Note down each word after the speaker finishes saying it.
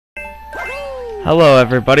Hello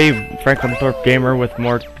everybody, Franklin Thorpe Gamer with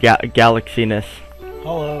more Galaxiness.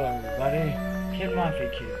 Hello everybody, Kid Mafia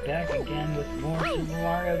Kid back again with more Super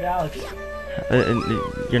Mario Galaxy.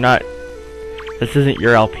 You're not... This isn't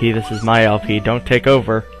your LP, this is my LP. Don't take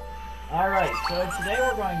over. Alright, so today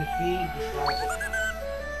we're going to feed the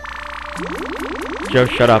Starfish. Joe,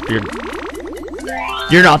 shut up.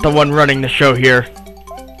 You're not the one running the show here.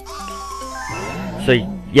 So,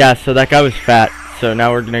 yeah, so that guy was fat. So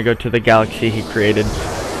now we're gonna go to the galaxy he created.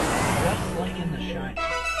 Just like in The Shining.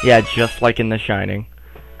 Yeah, just like in The Shining.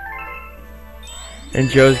 And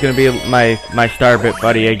Joe's gonna be my Starbit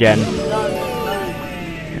buddy again.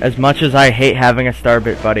 As much as I hate having a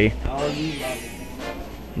Starbit buddy. Oh, you love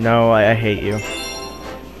it. No, I hate you.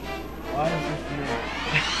 Why is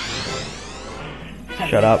this new?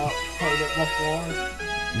 Shut up. Played it before?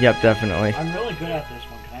 Yep, definitely. I'm really good at this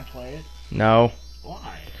one. Can I play it? No.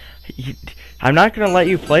 Why? I'm not gonna let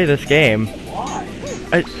you play this game.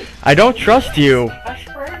 Why? I don't trust you. I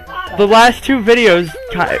swear to God. The last two videos,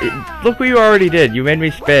 look what you already did. You made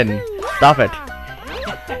me spin. Stop it.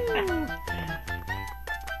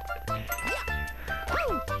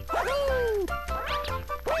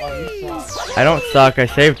 Oh, you suck. I don't suck. I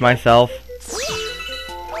saved myself.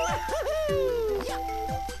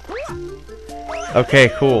 Okay,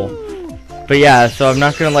 cool. But yeah, so I'm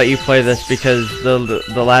not gonna let you play this because the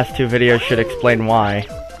last two videos should explain why.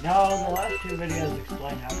 No, the last two videos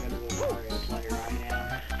explain how good of a Mario player I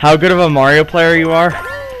am. How good of a Mario player you are?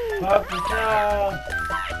 Fuck the job.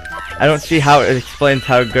 I don't see how it explains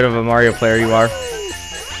how good of a Mario player you are.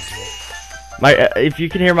 If you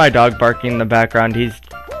can hear my dog barking in the background, he's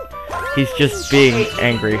just being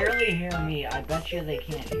angry. They can barely hear me. I bet you they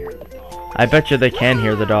can't hear the dog. I bet you they can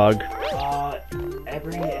hear the dog.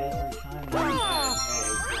 Every time they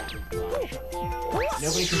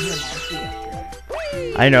nobody could hear Marcy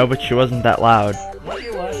yesterday. I know, but she wasn't that loud. Yes, she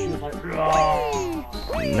was. She was like, oh.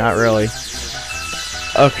 Not really.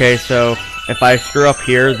 Okay, so if I screw up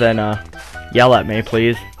here, then yell at me,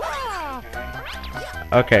 please.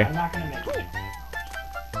 Okay. I'm not gonna make it.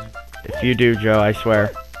 If you do, Joe, I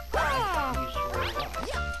swear.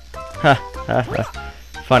 Ha ha ha.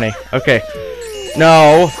 Funny. Okay.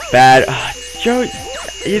 No, bad. Joe,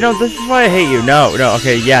 you know, this is why I hate you. No,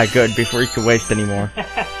 okay, yeah, good, before you can waste anymore.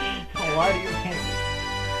 Why do you hate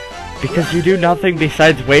me? Because you do nothing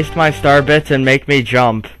besides waste my star bits and make me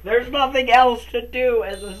jump. There's nothing else to do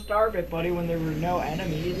as a Starbit buddy when there were no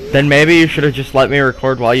enemies. Then maybe you should have just let me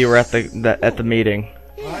record while you were at the meeting.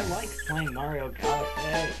 Well, I like playing Mario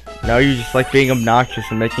Galaxy. No, you just like being obnoxious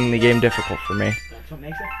and making the game difficult for me. That's what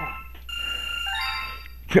makes it fun.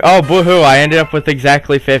 Oh, boo-hoo, I ended up with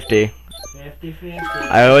exactly 50. 50-50.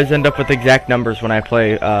 I always end up with exact numbers when I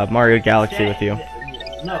play Mario Galaxy with you.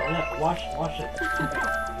 No, watch it.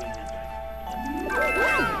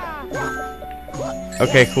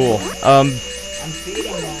 Okay, cool. I'm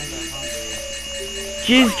feeding them.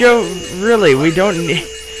 Jeez, Joe, really, we don't need...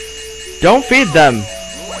 Don't feed them!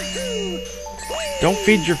 Don't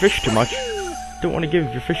feed your fish too much. Don't want to give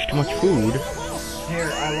your fish too much food. Here,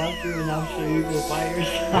 I love you enough so you go buy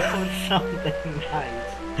yourself something nice.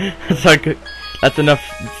 That's enough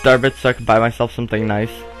star bits so I can buy myself something nice.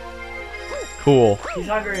 Cool. He's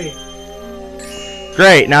hungry.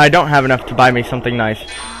 Great, now I don't have enough to buy me something nice.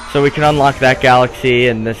 So we can unlock that galaxy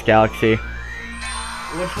and this galaxy. Which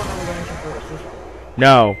one are we going to first? This one?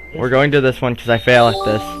 No, we're going to this one because I fail at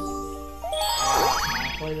this. Can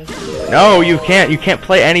I play this one? No, you can't. You can't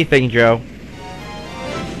play anything, Joe.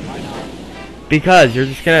 Why not? Because you're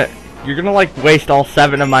gonna like waste all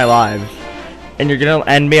 7 of my lives. And you're gonna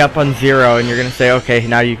end me up on 0 and you're gonna say, okay,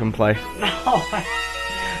 now you can play. No, I'm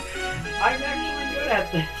actually good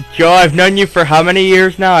at this. Joe, I've known you for how many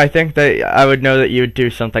years now? I think that I would know that you would do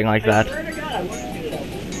something like that. I swear to God, I wouldn't do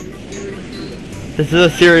that. This is a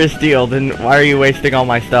serious deal, then why are you wasting all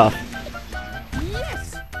my stuff?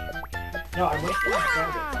 No, I'm wasting my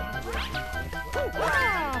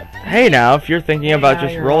Starbit. Hey now, if you're thinking about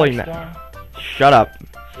just rolling that... Shut up.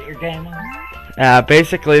 Get your game on.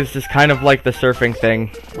 Basically, this is kind of like the surfing thing.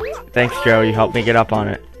 Thanks, Joe, you helped me get up on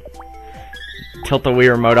it. Tilt the Wii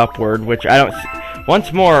remote upward, which I don't...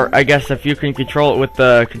 Once more, I guess if you can control it with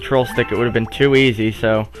the control stick, it would have been too easy,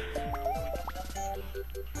 so...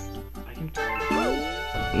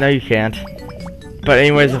 No, you can't. But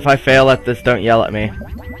anyways, if I fail at this, don't yell at me.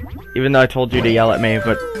 Even though I told you to yell at me,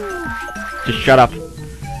 but... Just shut up.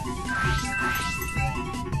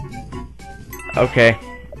 Okay.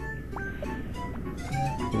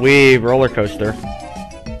 Wii roller coaster.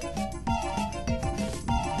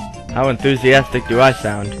 How enthusiastic do I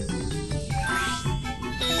sound?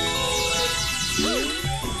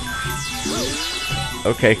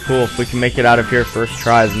 Okay, cool. If we can make it out of here first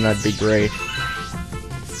try, then that'd be great.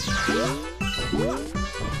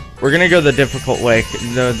 We're gonna go the difficult way.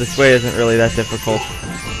 No, this way isn't really that difficult.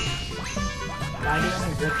 Am I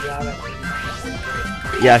doing a good job at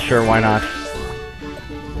being... Yeah, sure, why not?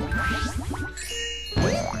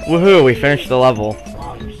 Woohoo, we finished the level.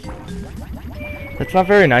 That's not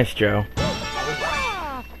very nice, Joe.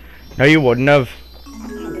 No, you wouldn't have.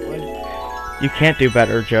 You can't do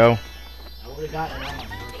better, Joe.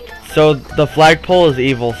 So, the flagpole is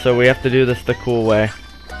evil, so we have to do this the cool way.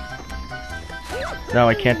 No,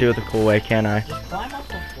 I can't do it the cool way, can I? Just climb up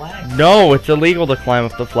the flag. No, it's illegal to climb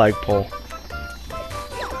up the flagpole.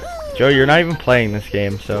 Joe, you're not even playing this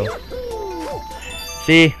game, so...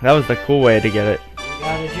 See, that was the cool way to get it. You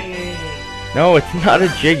got a jiggy. No, it's not a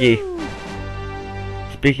jiggy.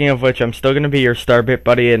 Speaking of which, I'm still gonna be your Starbit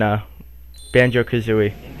buddy in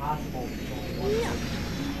Banjo-Kazooie. Impossible.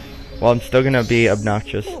 Well, I'm still gonna be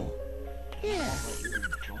obnoxious.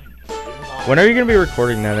 When are you gonna be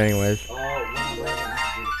recording that anyways? Oh, when I'm ready, I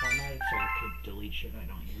have to do the formatting so I could delete shit I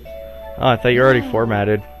don't use. Oh, I thought you were already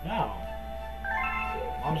formatted. No.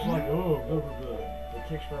 I'm just like, oh, blah, blah, blah. It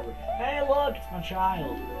takes forever. Hey, look, it's my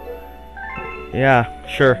child. Yeah,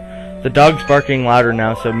 sure. The dog's barking louder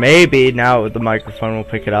now, so maybe now the microphone will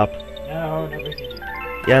pick it up. No, nobody can.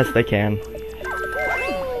 Yes, they can.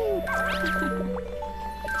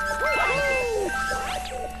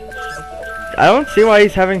 I don't see why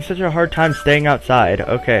he's having such a hard time staying outside.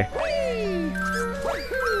 Okay.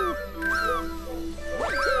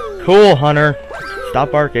 Cool, Hunter.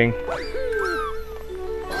 Stop barking.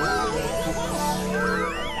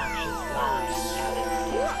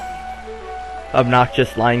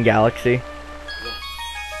 Obnoxious Line Galaxy.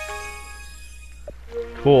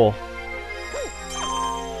 Cool.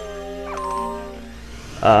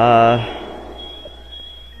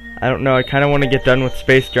 I don't know, I kinda wanna get done with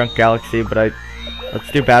Space Junk Galaxy, but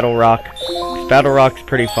let's do Battle Rock. 'Cause Battle Rock's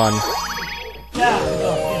pretty fun. Can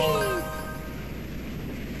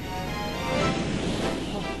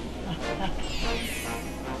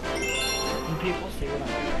people see what I'm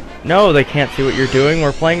doing? No, they can't see what you're doing.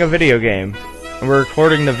 We're playing a video game. And we're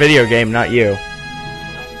recording the video game, not you.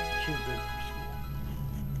 Too good for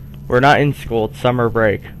school. We're not in school, it's summer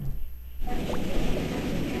break.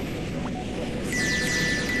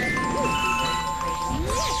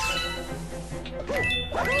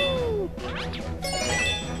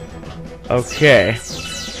 Okay.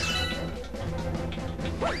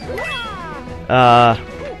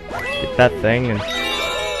 Get that thing and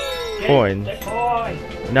coins.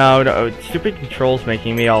 No, stupid controls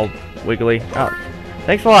making me all wiggly. Oh,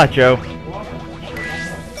 thanks a lot, Joe.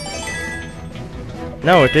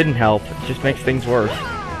 No, it didn't help. It just makes things worse.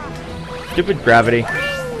 Stupid gravity.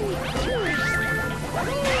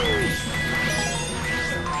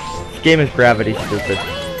 This game is gravity stupid.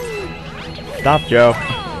 Stop, Joe.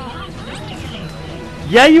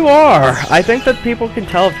 Yeah, you are! I think that people can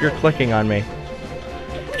tell if you're clicking on me.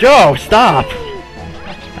 Joe, stop!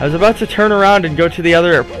 I was about to turn around and go to the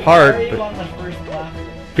other part, but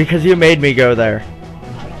because you made me go there.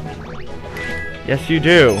 Yes, you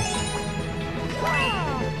do.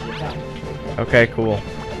 Okay, cool.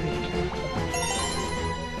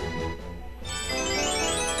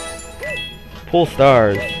 Pull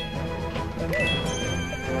stars.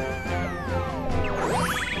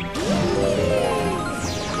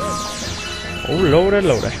 Oh, loaded.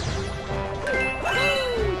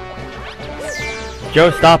 Joe,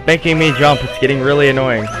 stop making me jump. It's getting really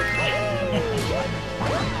annoying.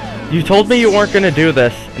 You told me you weren't gonna do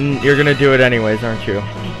this, and you're gonna do it anyways, aren't you?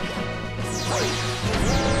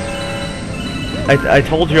 I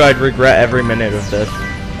told you I'd regret every minute of this.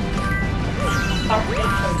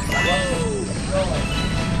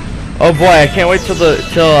 Oh boy, I can't wait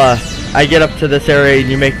till I get up to this area and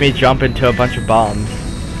you make me jump into a bunch of bombs.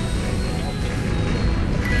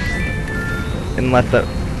 And let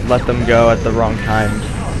them go at the wrong times.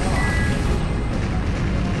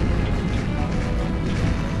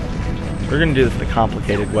 We're gonna do this the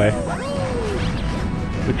complicated way.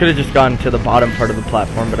 We could have just gone to the bottom part of the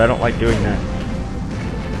platform, but I don't like doing that.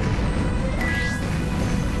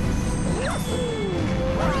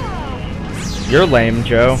 You're lame,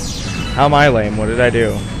 Joe. How am I lame? What did I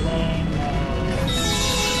do?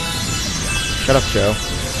 Shut up, Joe.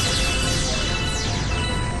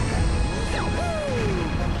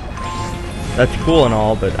 That's cool and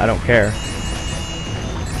all, but I don't care.